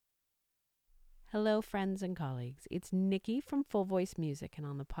Hello, friends and colleagues. It's Nikki from Full Voice Music, and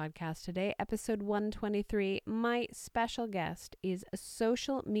on the podcast today, episode 123, my special guest is a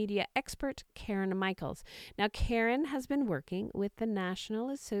social media expert, Karen Michaels. Now, Karen has been working with the National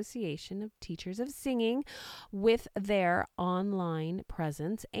Association of Teachers of Singing with their online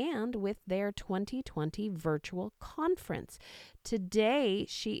presence and with their 2020 virtual conference. Today,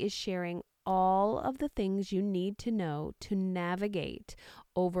 she is sharing all of the things you need to know to navigate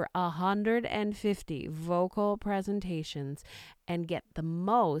over 150 vocal presentations and get the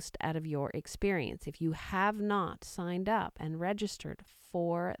most out of your experience. If you have not signed up and registered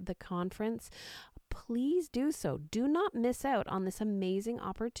for the conference, please do so. Do not miss out on this amazing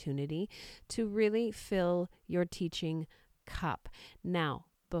opportunity to really fill your teaching cup. Now,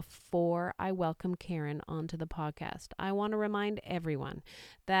 before I welcome Karen onto the podcast, I want to remind everyone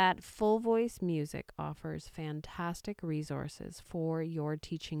that Full Voice Music offers fantastic resources for your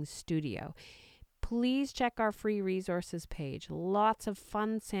teaching studio. Please check our free resources page. Lots of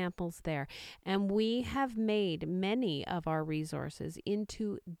fun samples there. And we have made many of our resources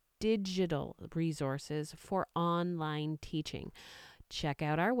into digital resources for online teaching. Check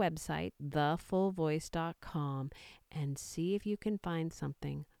out our website, thefullvoice.com, and see if you can find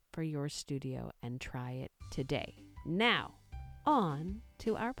something for your studio and try it today. Now, on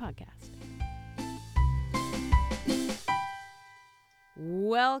to our podcast.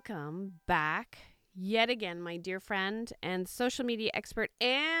 Welcome back yet again, my dear friend and social media expert,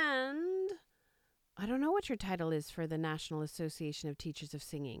 and I don't know what your title is for the National Association of Teachers of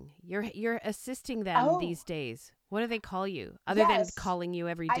Singing. You're assisting them these days. What do they call you other than calling you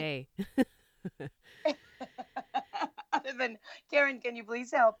every day? Other than, Karen, can you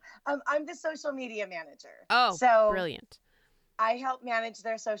please help? I'm the social media manager. Oh, so brilliant. I help manage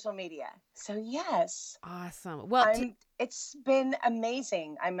their social media. So yes. Awesome. Well, it's been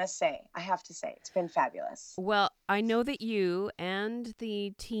amazing, I must say. I have to say, it's been fabulous. Well, I know that you and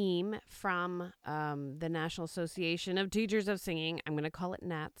the team from the National Association of Teachers of Singing, I'm going to call it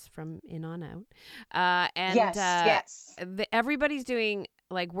NATS from in on out. Yes. Everybody's doing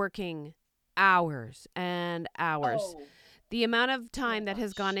working hours and hours. Oh. The amount of time that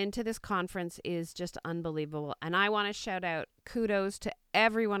has gone into this conference is just unbelievable. And I want to shout out kudos to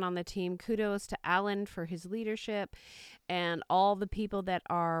everyone on the team. Kudos to Alan for his leadership and all the people that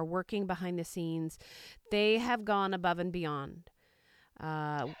are working behind the scenes. They have gone above and beyond.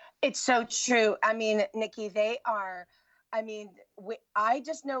 It's so true. I mean, Nikki, they are. I mean, I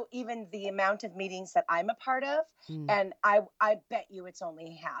just know even the amount of meetings that I'm a part of, and I bet you it's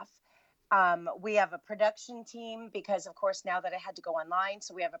only half. We have a production team because, of course, now that I had to go online,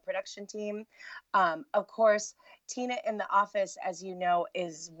 so we have a production team. Of course, Tina in the office, as you know,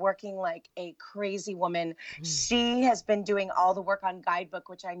 is working like a crazy woman. She has been doing all the work on Guidebook,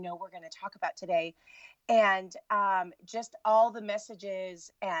 which I know we're going to talk about today. And just all the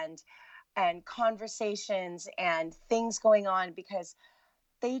messages and conversations and things going on, because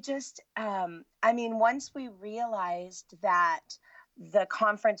they just, once we realized that the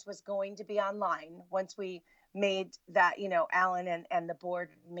conference was going to be online, once we made that, Alan and the board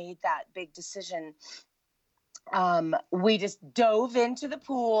made that big decision, we just dove into the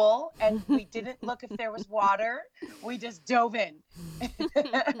pool and we didn't look if there was water. We just dove in.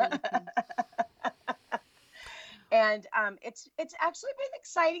 And it's actually been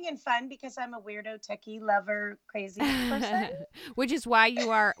exciting and fun because I'm a weirdo, techie lover, crazy person. which is why you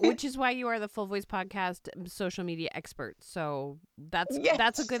are the Full Voice Podcast social media expert. So that's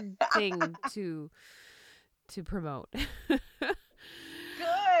a good thing to promote. Good,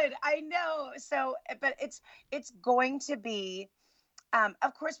 I know. So, but it's going to be.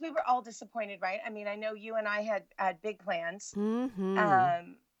 Of course, we were all disappointed, right? I mean, I know you and I had big plans.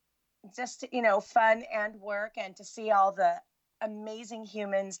 Mm-hmm. Just, fun and work, and to see all the amazing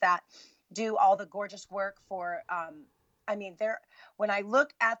humans that do all the gorgeous work for, when I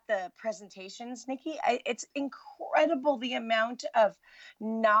look at the presentations, Nikki, it's incredible the amount of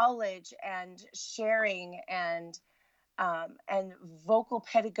knowledge and sharing and vocal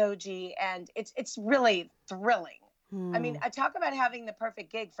pedagogy. And it's really thrilling. I mean, I talk about having the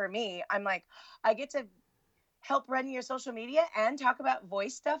perfect gig for me. I'm like, I get to help run your social media and talk about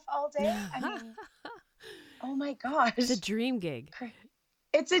voice stuff all day. I mean, oh my gosh. It's a dream gig.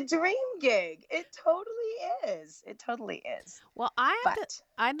 It's a dream gig. It totally is. It totally is. Well,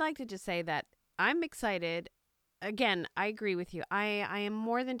 I'd like to just say that I'm excited. Again, I agree with you. I am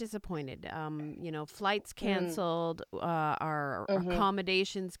more than disappointed. Flights canceled, our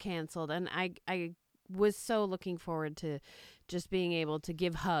accommodations canceled, and I was so looking forward to just being able to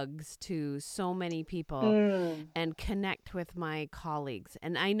give hugs to so many people Mm. and connect with my colleagues.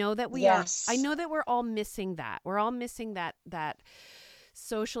 And I know that I Yes. know that we're all missing that. We're all missing that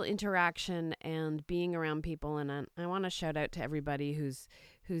social interaction and being around people. And I want to shout out to everybody who's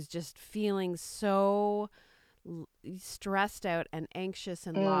just feeling so stressed out and anxious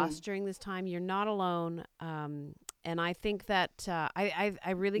and lost during this time. You're not alone. And I think that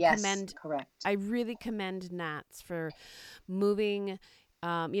I really Yes, correct. commend NATS for moving.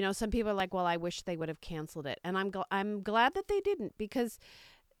 Some people are like, well, I wish they would have canceled it, and I'm glad that they didn't, because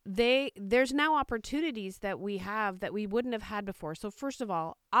there's now opportunities that we have that we wouldn't have had before. So first of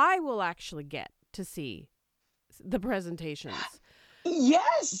all, I will actually get to see the presentations.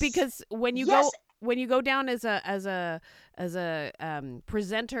 Yes. Because when you go down as a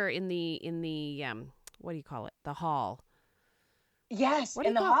presenter in the what do you call it? The hall. Yes,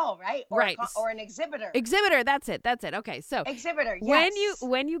 in the hall, right? Right. Or an exhibitor. Exhibitor, that's it. Okay. So exhibitor, yes.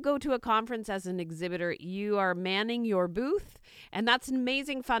 When you go to a conference as an exhibitor, you are manning your booth, and that's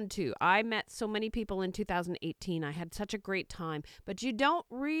amazing fun too. I met so many people in 2018. I had such a great time, but you don't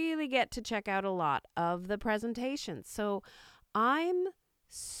really get to check out a lot of the presentations. So I'm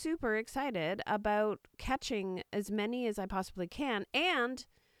super excited about catching as many as I possibly can, and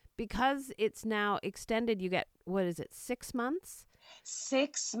because it's now extended, you get, what is it, 6 months?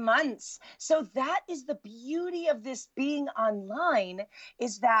 6 months. So that is the beauty of this being online,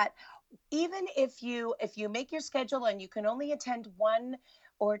 is that even if you make your schedule and you can only attend 1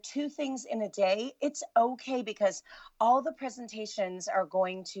 or 2 things in a day, it's okay, because all the presentations are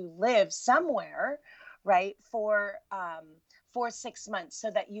going to live somewhere, right, for 6 months, so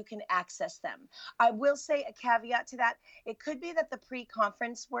that you can access them. I will say a caveat to that. It could be that the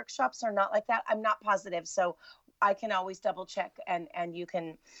pre-conference workshops are not like that. I'm not positive. So I can always double check, and you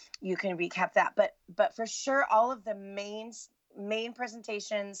can recap that. But for sure, all of the main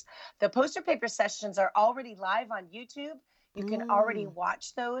presentations, the poster paper sessions are already live on YouTube. You can already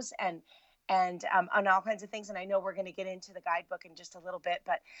watch those, and on all kinds of things. And I know we're going to get into the guidebook in just a little bit,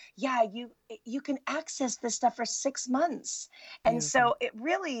 but yeah, you can access this stuff for 6 months. Beautiful. And so it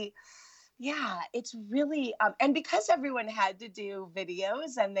really, yeah, it's really, and because everyone had to do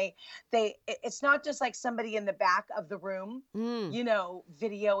videos, and it's not just like somebody in the back of the room,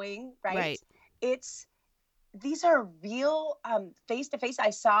 videoing, right? These are real, face-to-face.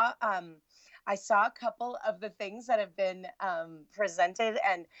 I saw a couple of the things that have been presented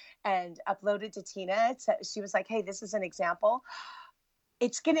and uploaded to Tina. She was like, hey, this is an example.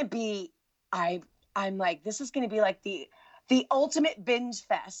 It's going to be, I'm like, this is going to be like the ultimate binge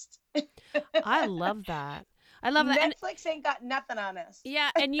fest. I love that. I love that. Netflix ain't got nothing on us.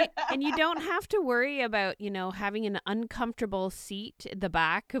 Yeah, and you don't have to worry about, having an uncomfortable seat at the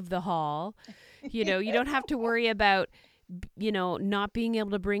back of the hall. You don't have to worry about, not being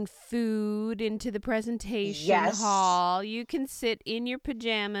able to bring food into the presentation hall. You can sit in your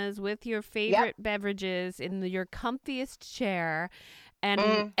pajamas with your favorite beverages in your comfiest chair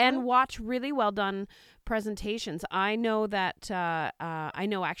and watch really well done presentations. I know that I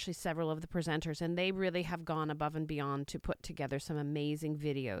know actually several of the presenters, and they really have gone above and beyond to put together some amazing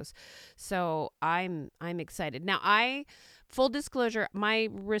videos. So I'm excited. Now, full disclosure, my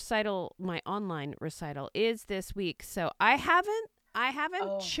online recital is this week. So I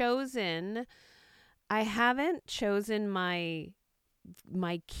haven't chosen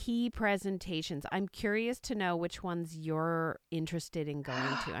my key presentations. I'm curious to know which ones you're interested in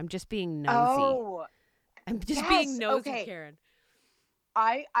going to. I'm just being nosy. I'm just being nosy, okay. Karen.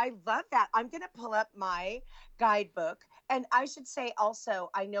 I love that. I'm going to pull up my guidebook. And I should say also,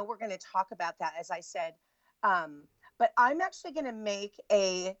 I know we're going to talk about that, as I said, but I'm actually going to make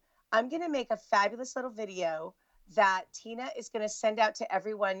a fabulous little video that Tina is going to send out to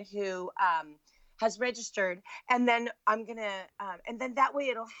everyone who has registered. And then and then that way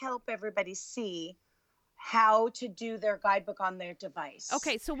it'll help everybody see how to do their guidebook on their device.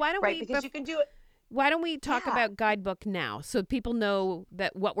 Okay, so why don't because you can do it. Why don't we talk about guidebook now, so people know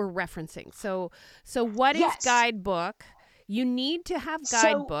that what we're referencing? So what is guidebook? You need to have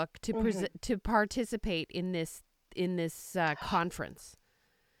guidebook to participate in this conference.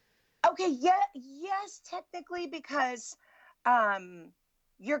 Okay. Yes, technically, because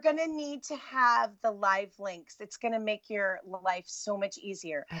you're going to need to have the live links. It's going to make your life so much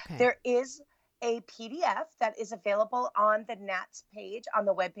easier. Okay. There is a PDF that is available on the NATS page, on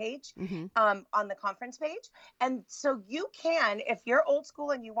the web page, on the conference page. And so you can, if you're old school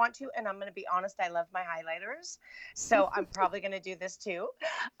and you want to, and I'm going to be honest, I love my highlighters, so I'm probably going to do this too.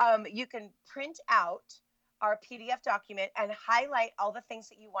 You can print out our PDF document and highlight all the things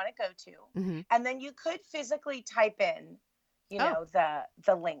that you want to go to. And then you could physically type in,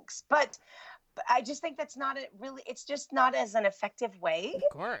 the links. But I just think that's not it's just not as an effective way.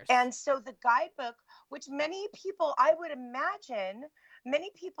 Of course. And so the guidebook, which many people, I would imagine,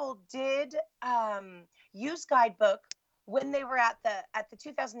 many people did use guidebook when they were at the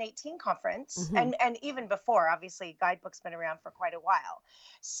 2018 conference, and even before. Obviously, guidebook's been around for quite a while.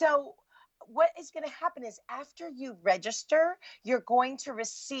 So what is going to happen is after you register, you're going to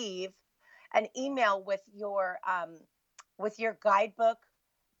receive an email with your guidebook.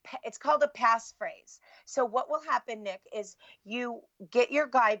 It's called a passphrase. So what will happen, Nick, is you get your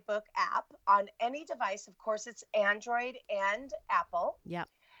guidebook app on any device. Of course, it's Android and Apple. Yeah.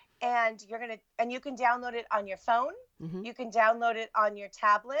 And you can download it on your phone. You can download it on your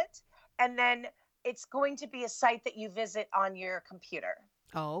tablet, and then it's going to be a site that you visit on your computer.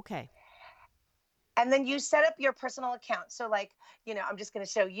 Oh, okay. And then you set up your personal account. So I'm just going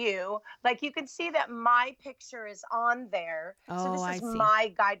to show you, you can see that my picture is on there. Oh, so this is I see.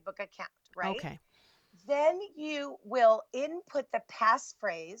 my guidebook account, right? Okay. Then you will input the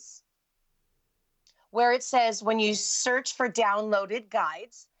passphrase where it says, when you search for downloaded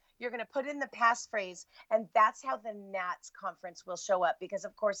guides, you're going to put in the passphrase, and that's how the NATS conference will show up, because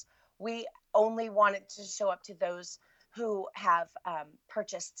of course we only want it to show up to those who have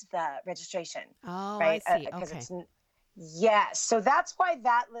purchased the registration. Oh, right? I see. Okay. Yes. So that's why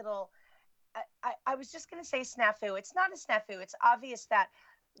that little, I was just going to say snafu. It's not a snafu. It's obvious that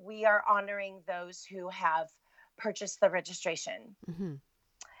we are honoring those who have purchased the registration.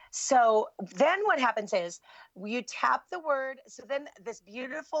 So then what happens is you tap the word. So then this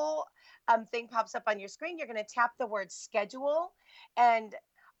beautiful thing pops up on your screen. You're going to tap the word schedule. And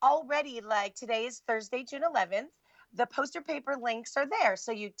already, today is Thursday, June 11th, the poster paper links are there.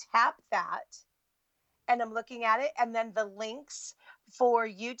 So you tap that, and I'm looking at it. And then the links for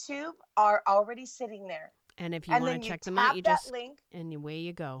YouTube are already sitting there. And if you want to check them out, you just link, and away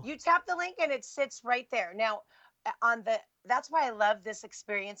you go. You tap the link and it sits right there. Now, that's why I love this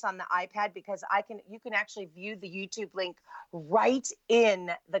experience on the iPad, because you can actually view the YouTube link right in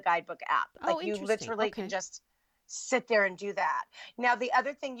the guidebook app. You literally can just sit there and do that. Now, the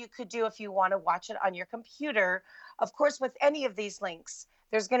other thing you could do if you want to watch it on your computer, of course, with any of these links,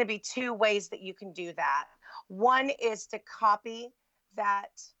 there's going to be two ways that you can do that. One is to copy that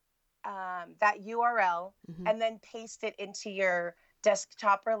URL and then paste it into your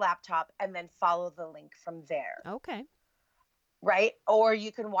desktop or laptop, and then follow the link from there. Okay. Right? Or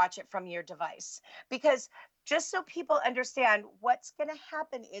you can watch it from your device. Because just so people understand, what's going to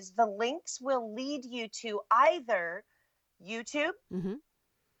happen is the links will lead you to either YouTube,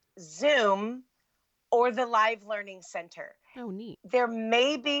 Zoom, or the Live Learning Center. Oh, neat. There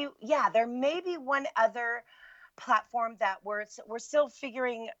may be one other platform that we're still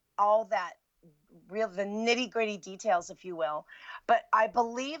figuring all that the nitty-gritty details, if you will. But I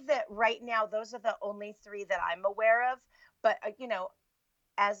believe that right now, those are the only three that I'm aware of. But,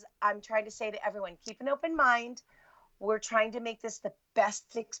 as I'm trying to say to everyone, keep an open mind. We're trying to make this the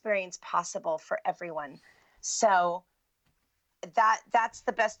best experience possible for everyone. So that's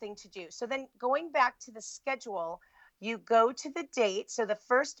the best thing to do. So then going back to the schedule, you go to the date. So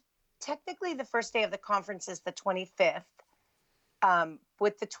technically the first day of the conference is the 25th.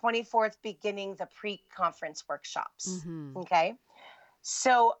 With the 24th beginning the pre-conference workshops. Okay.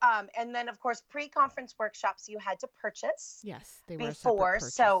 So, and then of course, pre-conference workshops you had to purchase. Yes, they were before.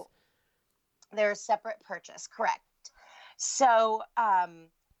 So they're a separate purchase. Correct. So,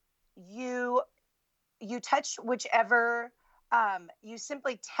 you touch whichever, you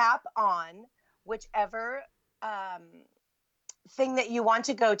simply tap on whichever, thing that you want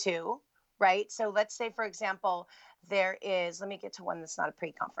to go to. Right. So let's say, for example, let me get to one that's not a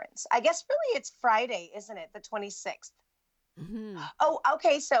pre-conference. I guess really it's Friday, isn't it? The 26th. Oh,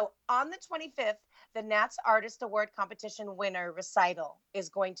 okay. So on the 25th, the NATS Artist Award Competition winner recital is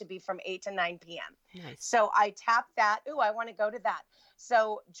going to be from 8 to 9 p.m. Nice. So I tap that. Ooh, I want to go to that.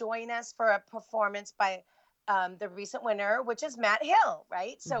 So join us for a performance by the recent winner, which is Matt Hill,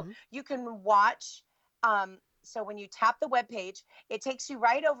 right? So you can watch. So when you tap the webpage, it takes you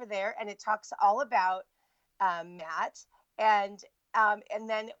right over there, and it talks all about Matt. And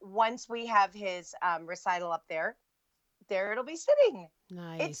then once we have his recital up there it'll be sitting.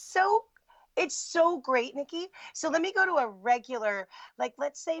 Nice. It's so great, Nikki. So let me go to a regular,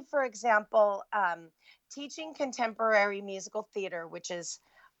 let's say, for example, teaching contemporary musical theater, which is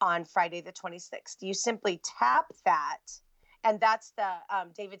on Friday the 26th. You simply tap that, and that's the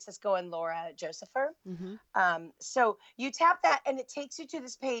David Sisko and Laura Josepher. Mm-hmm. So you tap that, and it takes you to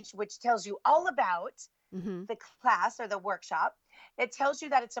this page, which tells you all about the class or the workshop. It tells you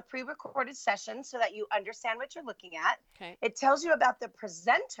that it's a pre-recorded session so that you understand what you're looking at. Okay. It tells you about the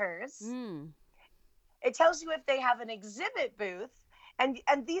presenters. It tells you if they have an exhibit booth. And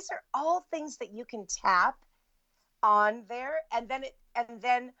these are all things that you can tap on there. And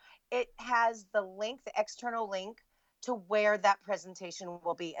then it has the link, the external link to where that presentation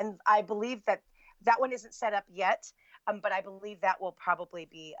will be. And I believe that one isn't set up yet, but I believe that will probably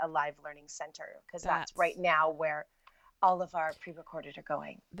be a live learning center, because that's right now where all of our pre-recorded are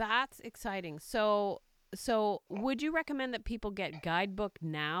going. That's exciting. So would you recommend that people get Guidebook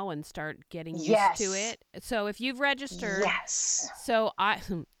now and start getting used to it? So if you've registered, so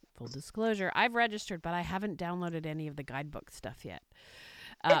full disclosure, I've registered, but I haven't downloaded any of the Guidebook stuff yet.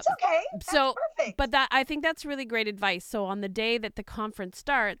 It's okay. That's perfect. But I think that's really great advice. So on the day that the conference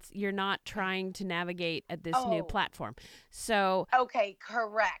starts, you're not trying to navigate at this new platform. So okay,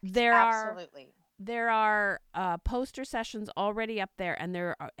 correct. There are poster sessions already up there,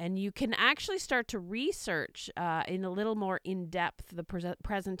 and you can actually start to research in a little more in depth the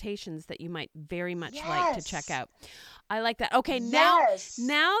presentations that you might very much like to check out. I like that. Okay, now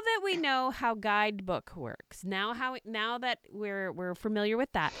that we know how Guidebook works, now that we're familiar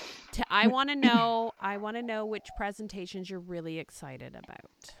with that, I want to know which presentations you're really excited about.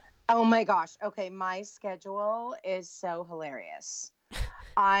 Oh my gosh. Okay, my schedule is so hilarious.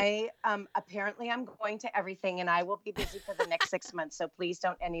 I apparently I'm going to everything, and I will be busy for the next 6 months. So please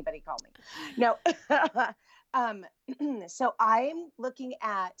don't anybody call me. No. So I'm looking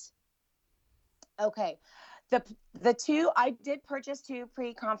at, okay, the two, I did purchase 2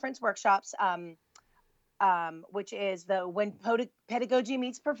 pre-conference workshops, which is the When Pedagogy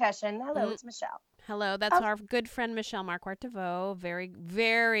Meets Profession. Hello, it's Michelle. Hello, that's our good friend Michelle Marquardt-Deveau. Very,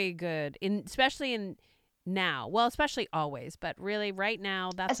 very good, especially in now. Well, especially always, but really right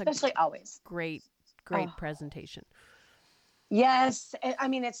now, that's always great presentation. Yes. I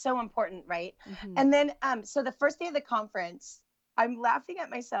mean, it's so important, right? And then, so the first day of the conference, I'm laughing at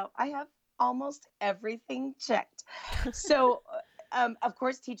myself. I have almost everything checked. So, of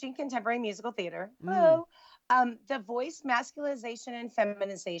course, teaching contemporary musical theater. Hello. The voice masculinization and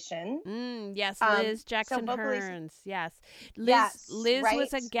feminization. Yes, Liz Jackson Hearns. Yes. Liz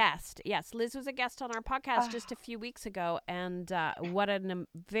was a guest. Yes, Liz was a guest on our podcast just a few weeks ago, and what a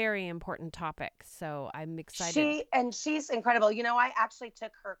very important topic. So I'm excited. She's incredible. You know, I actually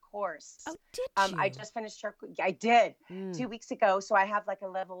took her course. Oh, did you? I just finished her. I did 2 weeks ago. So I have like a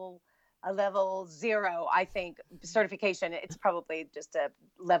level 0, I think, certification. It's probably just a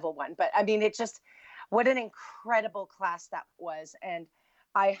level 1, but I mean, what an incredible class that was. And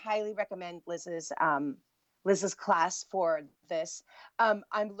I highly recommend Liz's class for this. I'm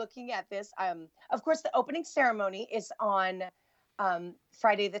looking at this. Of course, the opening ceremony is on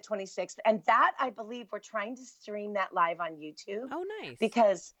Friday the 26th. And that, I believe, we're trying to stream that live on YouTube. Oh, nice.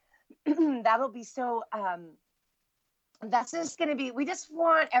 Because that'll be so, that's just going to be, we just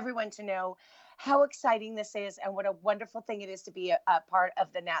want everyone to know how exciting this is and what a wonderful thing it is to be a part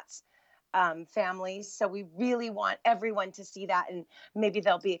of the NATS family. So we really want everyone to see that, and maybe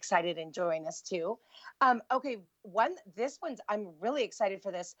they'll be excited and join us too. Okay, I'm really excited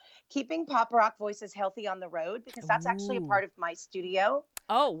for this. Keeping pop rock voices healthy on the road, because that's actually a part of my studio.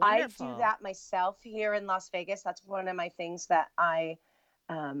 Oh, wonderful. I do that myself here in Las Vegas. That's one of my things that I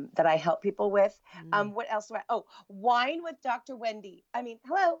help people with. What else Wine with Dr. Wendy. I mean,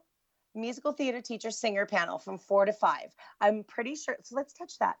 hello. Musical theater teacher singer panel from 4 to 5. I'm pretty sure. So let's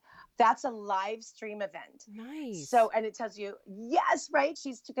touch that. That's a live stream event. Nice. So, and it tells you, yes, right.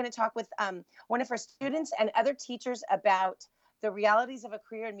 She's going to talk with one of her students and other teachers about the realities of a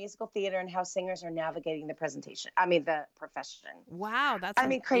career in musical theater and how singers are navigating the profession. Wow. That's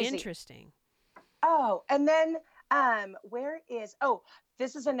crazy. Interesting. Oh, and then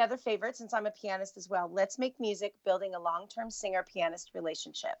this is another favorite, since I'm a pianist as well. Let's Make Music, Building a Long-Term Singer-Pianist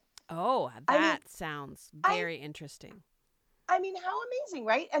Relationship. Oh, that sounds very interesting. I mean, how amazing,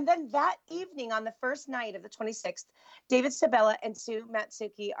 right? And then that evening, on the first night of the 26th, David Sabella and Sue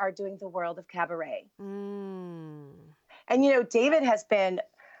Matsuki are doing The World of Cabaret. And, David has been,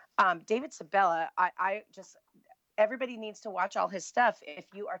 David Sabella, everybody needs to watch all his stuff. If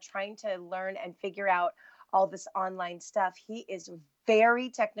you are trying to learn and figure out all this online stuff, he is very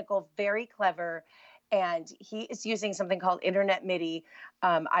technical, very clever. And he is using something called Internet MIDI.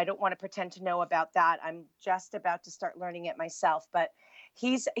 I don't want to pretend to know about that. I'm just about to start learning it myself. But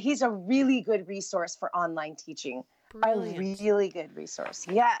he's a really good resource for online teaching. Brilliant. A really good resource.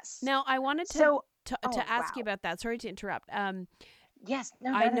 Yes. Now, I wanted to to ask you wow. about that. Sorry to interrupt. Yes, no,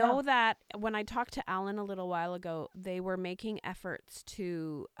 I not at know all. that when I talked to Alan a little while ago, they were making efforts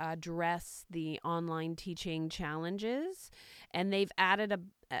to address the online teaching challenges, and they've added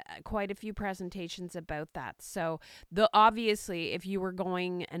quite a few presentations about that. So, obviously, if you were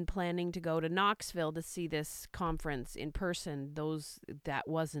going and planning to go to Knoxville to see this conference in person, that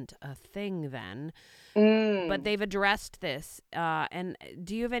wasn't a thing then. But they've addressed this. And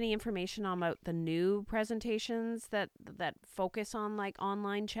do you have any information on about the new presentations that focus on like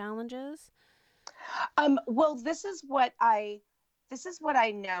online challenges? Well, this is what I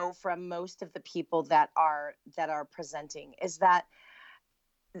know from most of the people that are presenting, is that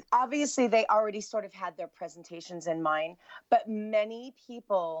obviously they already sort of had their presentations in mind, but many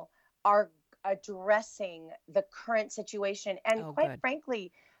people are addressing the current situation and, Oh, quite good.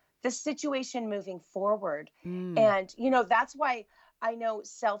 frankly, the situation moving forward. Mm. And that's why I know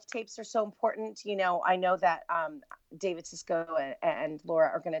self tapes are so important. I know that David Sisko and Laura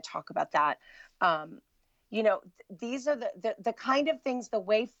are going to talk about that. um, these are the kind of things, the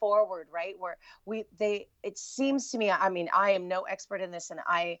way forward, right? Where it seems to me, I mean, I am no expert in this and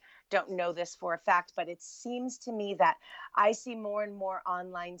I don't know this for a fact, but it seems to me that I see more and more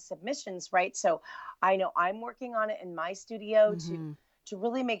online submissions, right? So I know I'm working on it in my studio Mm-hmm. to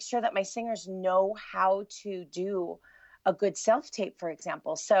really make sure that my singers know how to do a good self tape, for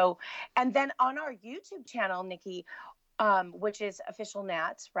example. So, and then on our YouTube channel, Nikki, which is official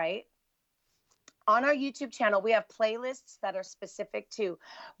Nats, right? On our YouTube channel, we have playlists that are specific to.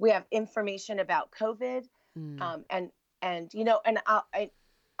 We have information about COVID, Mm.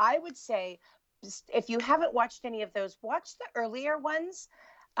 I would say, if you haven't watched any of those, watch the earlier ones,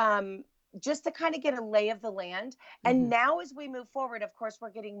 um, just to kind of get a lay of the land. Mm-hmm. And now, as we move forward, of course, we're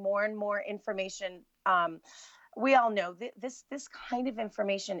getting more and more information. We all know this kind of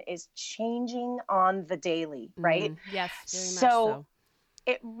information is changing on the daily, right? Yes, very much So so.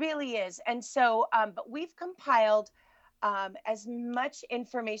 it really is. And so, but we've compiled as much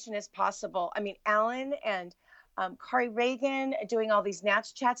information as possible. I mean, Alan and Kari Reagan doing all these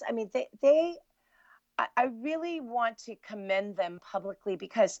Natch chats. I mean, I really want to commend them publicly,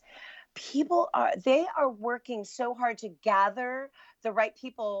 because they are working so hard to gather the right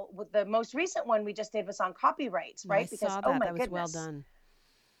people. With the most recent one we just did was on copyrights, I right? Because, saw oh that. my That was well goodness. done.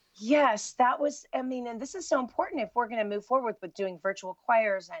 Yes, that was, I mean, and this is so important if we're going to move forward with doing virtual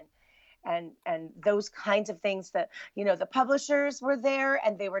choirs and those kinds of things. That the publishers were there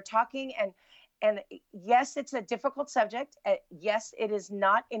and they were talking, and yes, it's a difficult subject. Yes, it is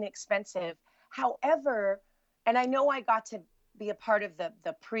not inexpensive. However, and I know I got to be a part of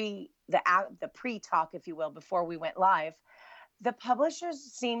the pre talk, if you will, before we went live. The publishers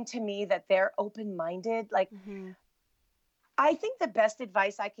seem to me that they're open-minded. Like, Mm-hmm. I think the best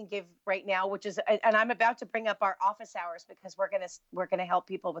advice I can give right now, which is, and I'm about to bring up our office hours because we're gonna help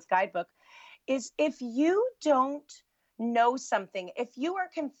people with guidebook, is, if you don't know something, if you are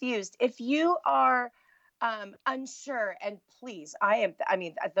confused, if you are unsure, and please, I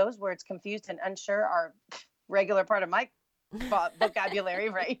mean, those words, confused and unsure, are regular part of my vocabulary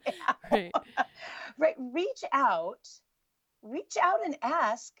right Right. now. Right, reach out and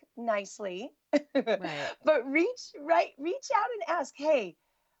ask nicely, Right. but reach out and ask, hey,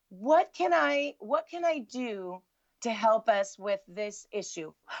 what can I do to help us with this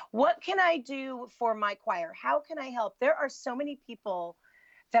issue? What can I do for my choir? How can I help? There are so many people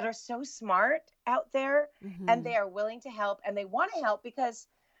that are so smart out there, and Mm-hmm. they are willing to help, and they want to help because,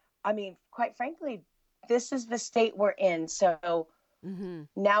 I mean, quite frankly, this is the state we're in. So Mm-hmm.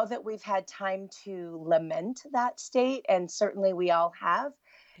 now that we've had time to lament that state, and certainly we all have,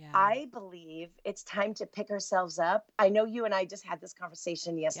 Yeah. I believe it's time to pick ourselves up. I know you and I just had this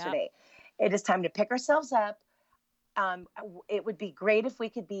conversation Yep. yesterday. It is time to pick ourselves up. It would be great if we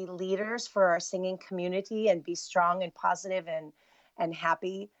could be leaders for our singing community and be strong and positive and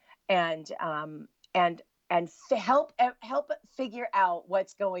happy, and help figure out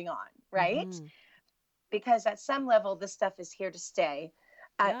what's going on, right? Mm-hmm. Because at some level, this stuff is here to stay.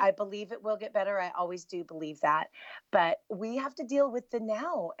 Yep. I believe it will get better. I always do believe that. But we have to deal with the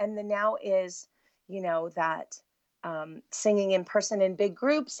now. And the now is, that singing in person in big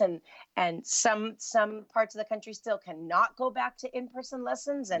groups, and some parts of the country still cannot go back to in-person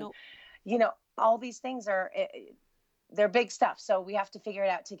lessons. And, Nope. all these things they're big stuff. So we have to figure it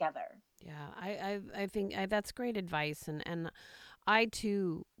out together. Yeah. I think that's great advice, and I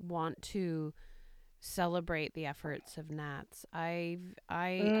too want to celebrate the efforts of NATS. I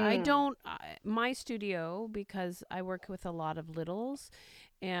don't my studio, because I work with a lot of littles.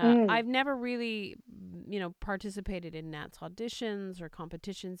 I've never really, participated in NATS auditions or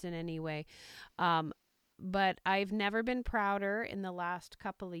competitions in any way. But I've never been prouder in the last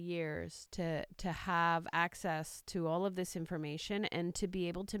couple of years to have access to all of this information and to be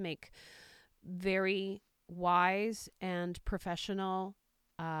able to make very wise and professional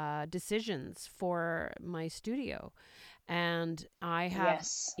decisions for my studio. And I have,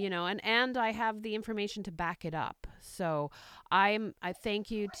 Yes. and I have the information to back it up. So I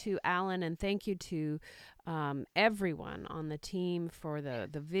thank you to Alan, and thank you to everyone on the team for the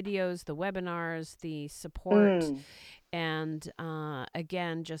videos, the webinars, the support. And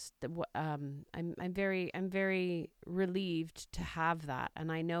again, just I'm very relieved to have that,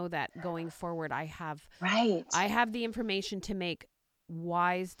 and I know that going forward, I have the information to make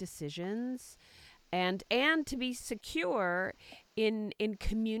wise decisions, and to be secure in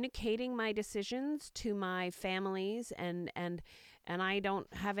communicating my decisions to my families, and I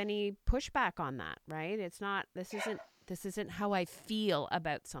don't have any pushback on that, right? This isn't how I feel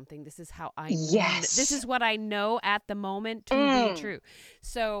about something. This is how this is what I know at the moment to be true.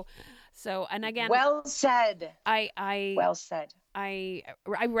 So, and again, well said. Well said. I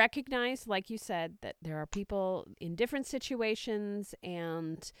recognize, like you said, that there are people in different situations,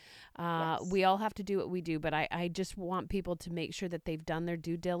 and we all have to do what we do. But I just want people to make sure that they've done their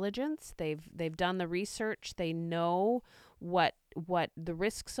due diligence. They've done the research. They know what the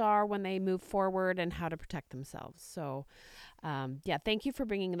risks are when they move forward and how to protect themselves. So, thank you for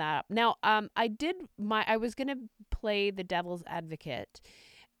bringing that up. Now, I was going to play the devil's advocate.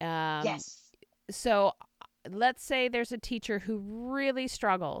 Yes. So let's say there's a teacher who really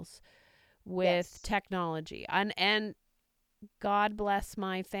struggles with technology, and God bless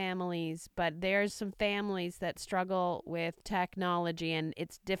my families, but there's some families that struggle with technology, and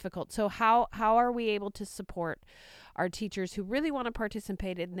it's difficult. So how are we able to support our teachers who really want to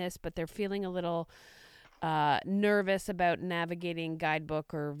participate in this, but they're feeling a little nervous about navigating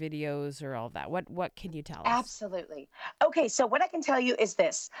guidebook or videos or all that? What can you tell us? Absolutely. Okay, so what I can tell you is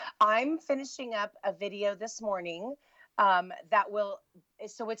this. I'm finishing up a video this morning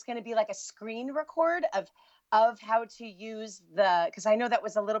so it's going to be like a screen record of how to use because I know that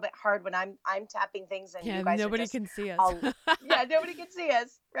was a little bit hard when I'm tapping things and you guys nobody can see us. Nobody can see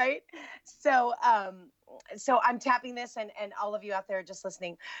us, right? So I'm tapping this, and all of you out there are just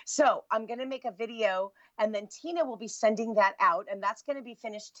listening. So I'm going to make a video, and then Tina will be sending that out, and that's going to be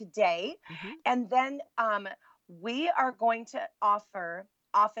finished today. And then we are going to offer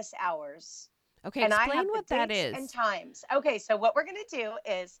office hours. Okay, and explain I have what the that dates is. and times. Okay, so what we're going to do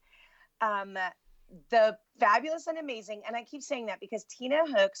is the fabulous and amazing, and I keep saying that because Tina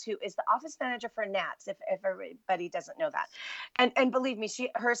Hooks, who is the office manager for NATS, if everybody doesn't know that, and believe me,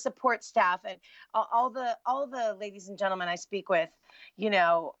 her support staff and all the ladies and gentlemen I speak with,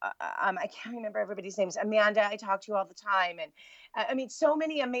 I can't remember everybody's names. Amanda, I talk to you all the time, and I mean, so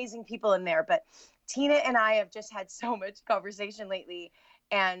many amazing people in there. But Tina and I have just had so much conversation lately,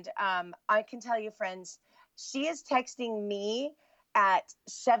 and I can tell you, friends, she is texting me at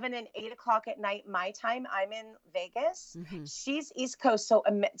 7 and 8 o'clock at night, my time. I'm in Vegas. She's East Coast. So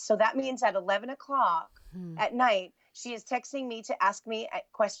that means at 11 o'clock at night, she is texting me to ask me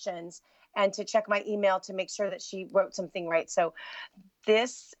questions and to check my email to make sure that she wrote something right. So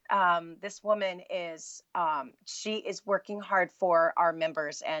this woman is, she is working hard for our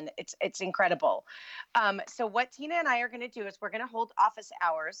members, and it's incredible. So what Tina and I are going to do is we're going to hold office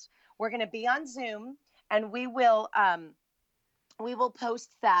hours. We're going to be on Zoom, and we will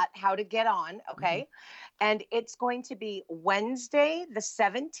post that, how to get on. Okay. And it's going to be Wednesday, the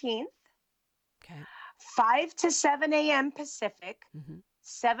 17th, 5 to 7 a.m. Pacific,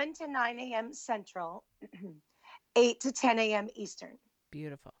 7 to 9 a.m. Central, 8 to 10 a.m. Eastern.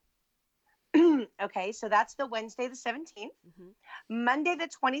 Beautiful. Okay. So that's the Wednesday, the 17th. Monday, the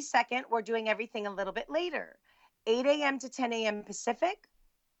 22nd, we're doing everything a little bit later, 8 a.m. to 10 a.m. Pacific,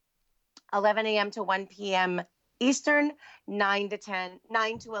 11 a.m. to 1 p.m. Eastern, 9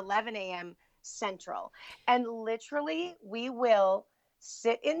 to 11 a.m. Central. And literally, we will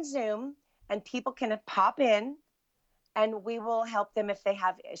sit in Zoom, and people can pop in, and we will help them if they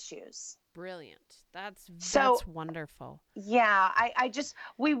have issues. Brilliant. That's wonderful. Yeah,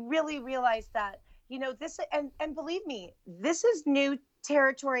 we really realized that, this, and believe me, this is new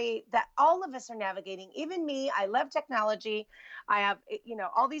territory that all of us are navigating. Even me, I love technology. I have,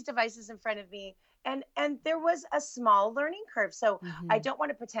 all these devices in front of me, and there was a small learning curve. So I don't want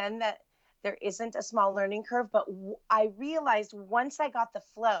to pretend that there isn't a small learning curve, but I realized once I got the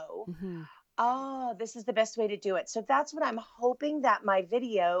flow oh, this is the best way to do it. So that's what I'm hoping that my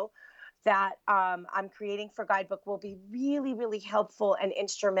video that I'm creating for Guidebook will be really, really helpful and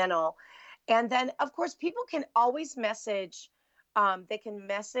instrumental. And then, of course, people can always message. They can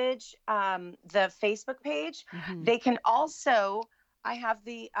message the Facebook page. Mm-hmm. They can also, I have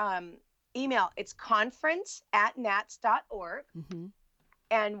the email. It's conference@nats.org. Mm-hmm.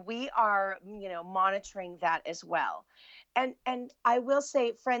 And we are, monitoring that as well. And I will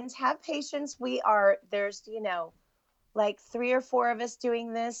say, friends, have patience. There's like 3 or 4 of us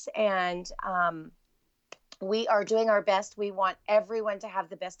doing this, and we are doing our best. We want everyone to have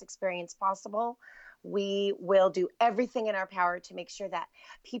the best experience possible. We will do everything in our power to make sure that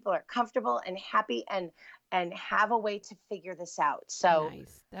people are comfortable and happy and have a way to figure this out. So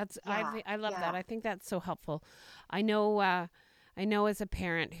nice. That's yeah, I love yeah. that. I think that's so helpful. I know as a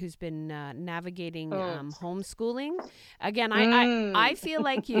parent who's been navigating homeschooling. Again, I feel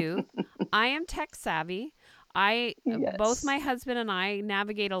like you. I am tech savvy. Both Yes. my husband and I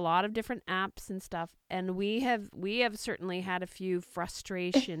navigate a lot of different apps and stuff, and we have certainly had a few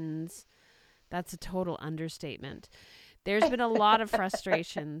frustrations. That's a total understatement. There's been a lot of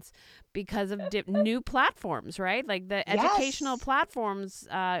frustrations because of new platforms, right? Like the educational Yes. platforms,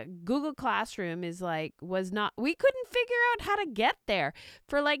 Google Classroom we couldn't figure out how to get there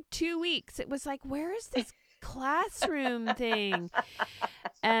for like 2 weeks. It was like, where is this classroom thing?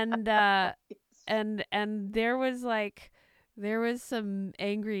 And there was some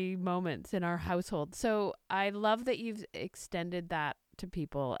angry moments in our household. So I love that you've extended that to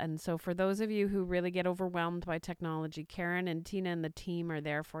people. And so for those of you who really get overwhelmed by technology, Karen and Tina and the team are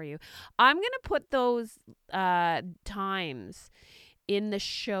there for you. I'm going to put those times in the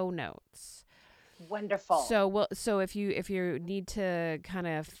show notes. Wonderful. So if you need to kind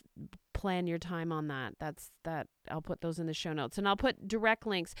of plan your time on that, I'll put those in the show notes, and I'll put direct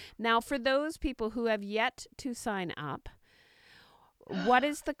links. Now, for those people who have yet to sign up, what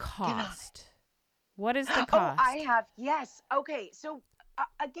is the cost? What is the cost? Oh, I have. Yes. Okay. So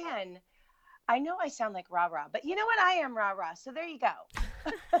again, I know I sound like rah-rah, but you know what? I am rah-rah. So there you go.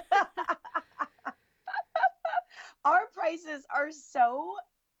 Our prices are so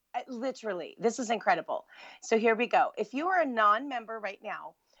literally, this is incredible. So here we go. If you are a non-member right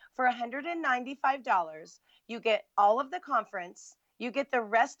now, for $195, you get all of the conference, you get the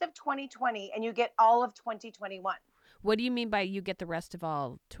rest of 2020, and you get all of 2021. What do you mean by you get the rest of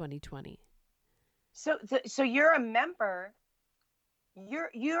all 2020? So you're a member.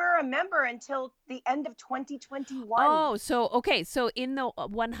 You're a member until the end of 2021. Oh, so okay. So in the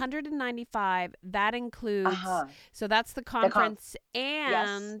 195, that includes. So that's the conference,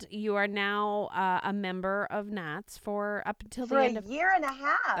 and you are now a member of NATS for up until the end of a year and a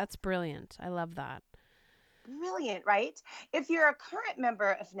half. That's brilliant. I love that. Brilliant, right? If you're a current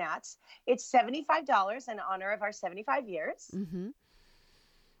member of NATS, it's $75 in honor of our 75 years. Mm-hmm.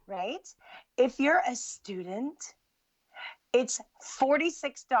 Right? If you're a student, it's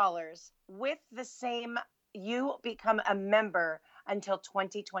 $46 with the same. You become a member until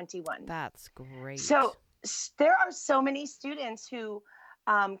 2021. That's great. So there are so many students who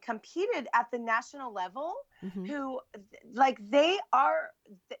competed at the national level, mm-hmm. who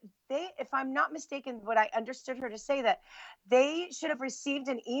if I'm not mistaken, what I understood her to say, that they should have received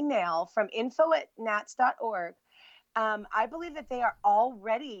an email from info@nats.org. I believe that they are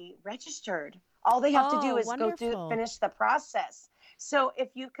already registered. All they have to do is finish the process. So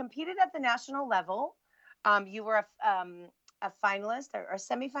if you competed at the national level, you were a finalist or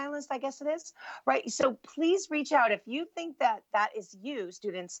semifinalist, I guess it is, right? So please reach out. If you think that is you,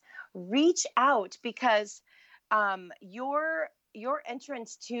 students, reach out, because your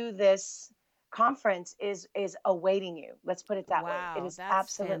entrance to this conference is awaiting you. Let's put it that way. It is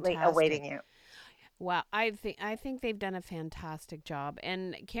absolutely fantastic. Awaiting you. Wow, I think they've done a fantastic job,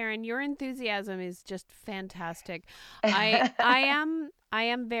 and Karen, your enthusiasm is just fantastic. I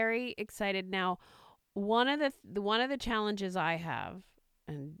am very excited now. One of the challenges I have,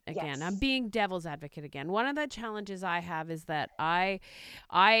 and again, yes. I'm being devil's advocate again. One of the challenges I have is that I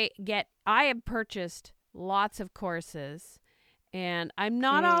have purchased lots of courses, and I'm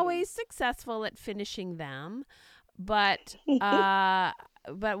not always successful at finishing them, but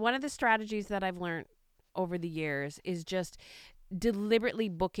one of the strategies that I've learned over the years is just deliberately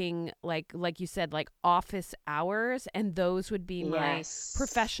booking, like you said, like office hours, and those would be my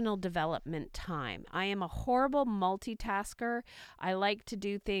professional development time. I am a horrible multitasker. I like to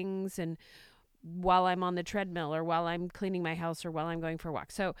do things and while I'm on the treadmill, or while I'm cleaning my house, or while I'm going for a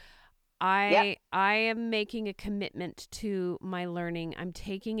walk. So I am making a commitment to my learning. I'm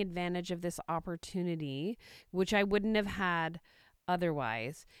taking advantage of this opportunity, which I wouldn't have had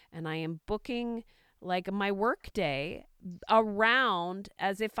otherwise, and I am booking like my work day around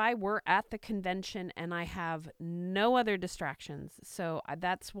as if I were at the convention and I have no other distractions. So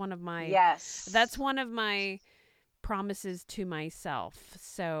that's one of my Yes. promises to myself.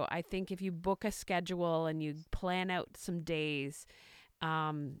 So I think if you book a schedule and you plan out some days,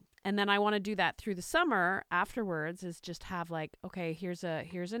 and then I want to do that through the summer afterwards, is just have like, okay, here's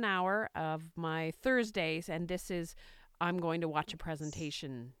an hour of my Thursdays, and this is, I'm going to watch a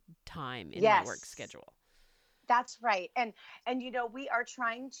presentation time in my work schedule. That's right. And we are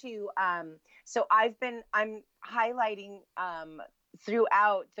trying to so I'm highlighting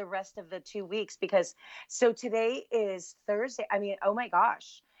throughout the rest of the 2 weeks, because so today is Thursday. I mean, oh my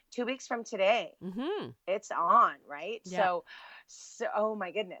gosh, 2 weeks from today, it's on, right? Yeah. So oh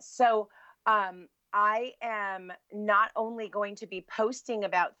my goodness. So I am not only going to be posting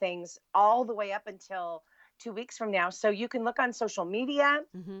about things all the way up until 2 weeks from now. So you can look on social media.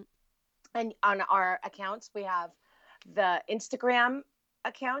 And on our accounts, we have the Instagram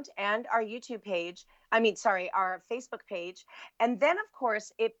account and our YouTube page. Our Facebook page. And then, of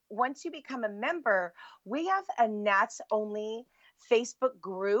course, once you become a member, we have a NATS only Facebook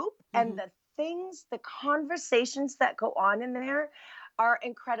group. And the conversations that go on in there are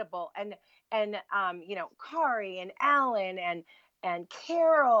incredible. And Kari and Alan and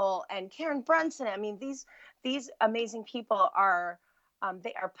Carol and Karen Brunson. I mean, these amazing people are.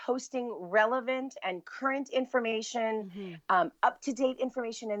 They are posting relevant and current information, up-to-date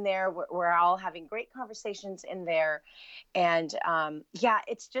information in there. We're all having great conversations in there. And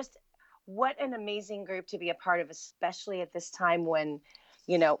it's just, what an amazing group to be a part of, especially at this time when,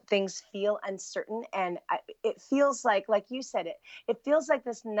 things feel uncertain. And it feels like you said, it feels like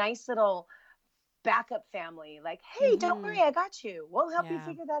this nice little backup family. Like, hey, don't worry, I got you. We'll help you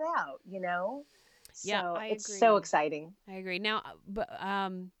figure that out, So it's so exciting. I agree. Now, but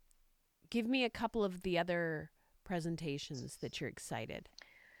give me a couple of the other presentations that you're excited.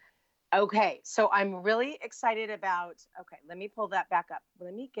 Okay, so I'm really excited about, let me pull that back up.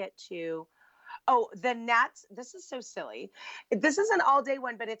 Let me get to, the NATS. This is so silly. This is an all-day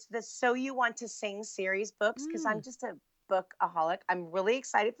one, but it's the So You Want to Sing series books, because I'm just a bookaholic. I'm really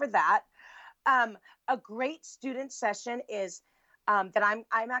excited for that. A great student session is that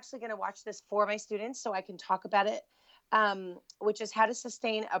I'm actually going to watch this for my students so I can talk about it, which is how to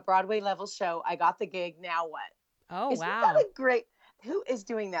sustain a Broadway level show. I got the gig. Now what? Oh, Isn't wow. that a great? Who is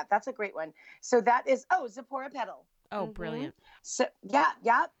doing that? That's a great one. So that is Zipporah Petal. Oh, brilliant. So yeah.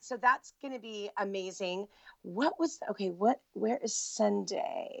 So that's going to be amazing. Where is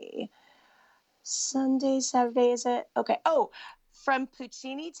Sunday? Saturday, is it? Okay. Oh, from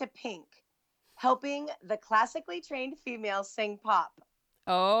Puccini to Pink. Helping the classically trained female sing pop.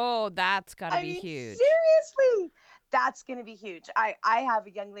 Oh, that's got to be huge. Seriously, that's going to be huge. I have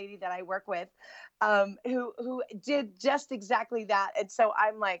a young lady that I work with who did just exactly that. And so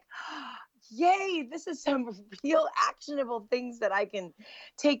I'm like, yay, this is some real actionable things that I can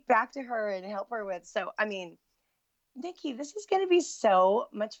take back to her and help her with. So, I mean, Nikki, this is going to be so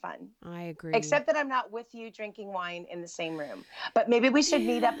much fun. I agree. Except that I'm not with you drinking wine in the same room. But maybe we should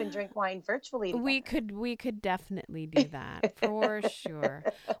meet up and drink wine virtually together. We could definitely do that for sure.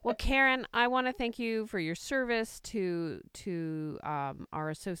 Well, Karen, I want to thank you for your service to our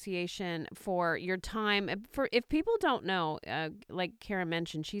association, for your time. For if people don't know, like Karen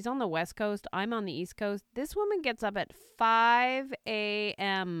mentioned, she's on the West Coast. I'm on the East Coast. This woman gets up at 5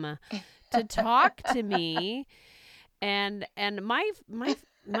 a.m. to talk to me. And my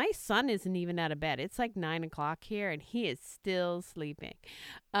son isn't even out of bed. It's like 9 o'clock here, and he is still sleeping.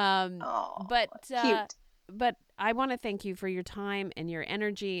 But I want to thank you for your time and your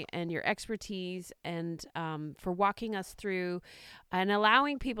energy and your expertise, and for walking us through and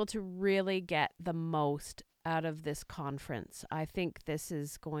allowing people to really get the most out of this conference. I think this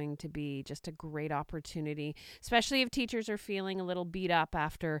is going to be just a great opportunity, especially if teachers are feeling a little beat up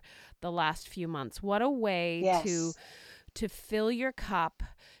after the last few months. What a way to fill your cup,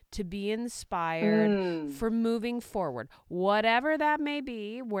 to be inspired for moving forward, whatever that may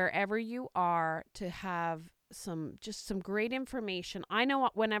be, wherever you are, to have some great information. I know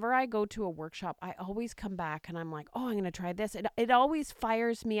whenever I go to a workshop, I always come back and I'm like, oh, I'm going to try this. It always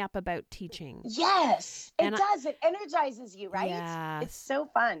fires me up about teaching. Yes, it does. It energizes you, right? Yes. It's so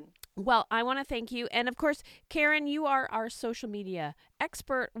fun. Well, I want to thank you. And of course, Karen, you are our social media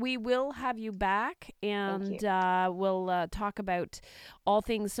expert. We will have you back, and we'll talk about all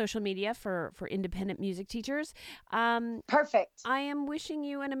things social media for independent music teachers. Perfect. I am wishing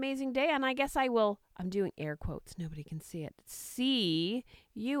you an amazing day, and I guess I'm doing air quotes. Nobody can see it. See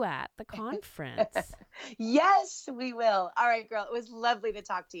you at the conference. Yes, we will. All right, girl. It was lovely to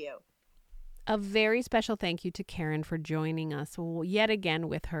talk to you. A very special thank you to Karen for joining us yet again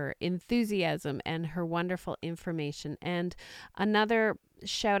with her enthusiasm and her wonderful information. And another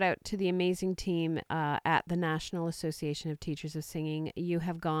shout out to the amazing team at the National Association of Teachers of Singing. You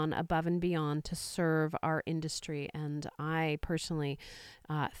have gone above and beyond to serve our industry, and I personally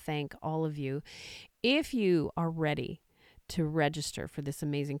thank all of you. If you are ready to register for this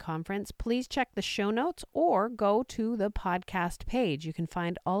amazing conference, please check the show notes or go to the podcast page. You can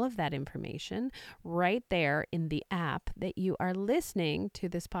find all of that information right there in the app that you are listening to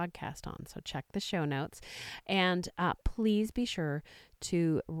this podcast on. So check the show notes, and please be sure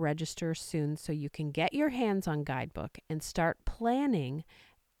to register soon so you can get your hands on Guidebook and start planning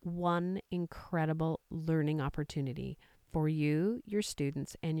one incredible learning opportunity for you, your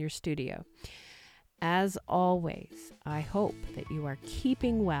students, and your studio. As always, I hope that you are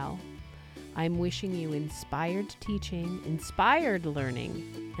keeping well. I'm wishing you inspired teaching, inspired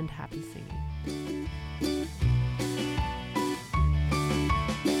learning, and happy singing.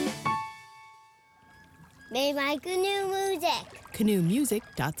 Made by Canoe Music.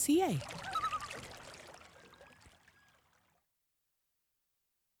 canoemusic.ca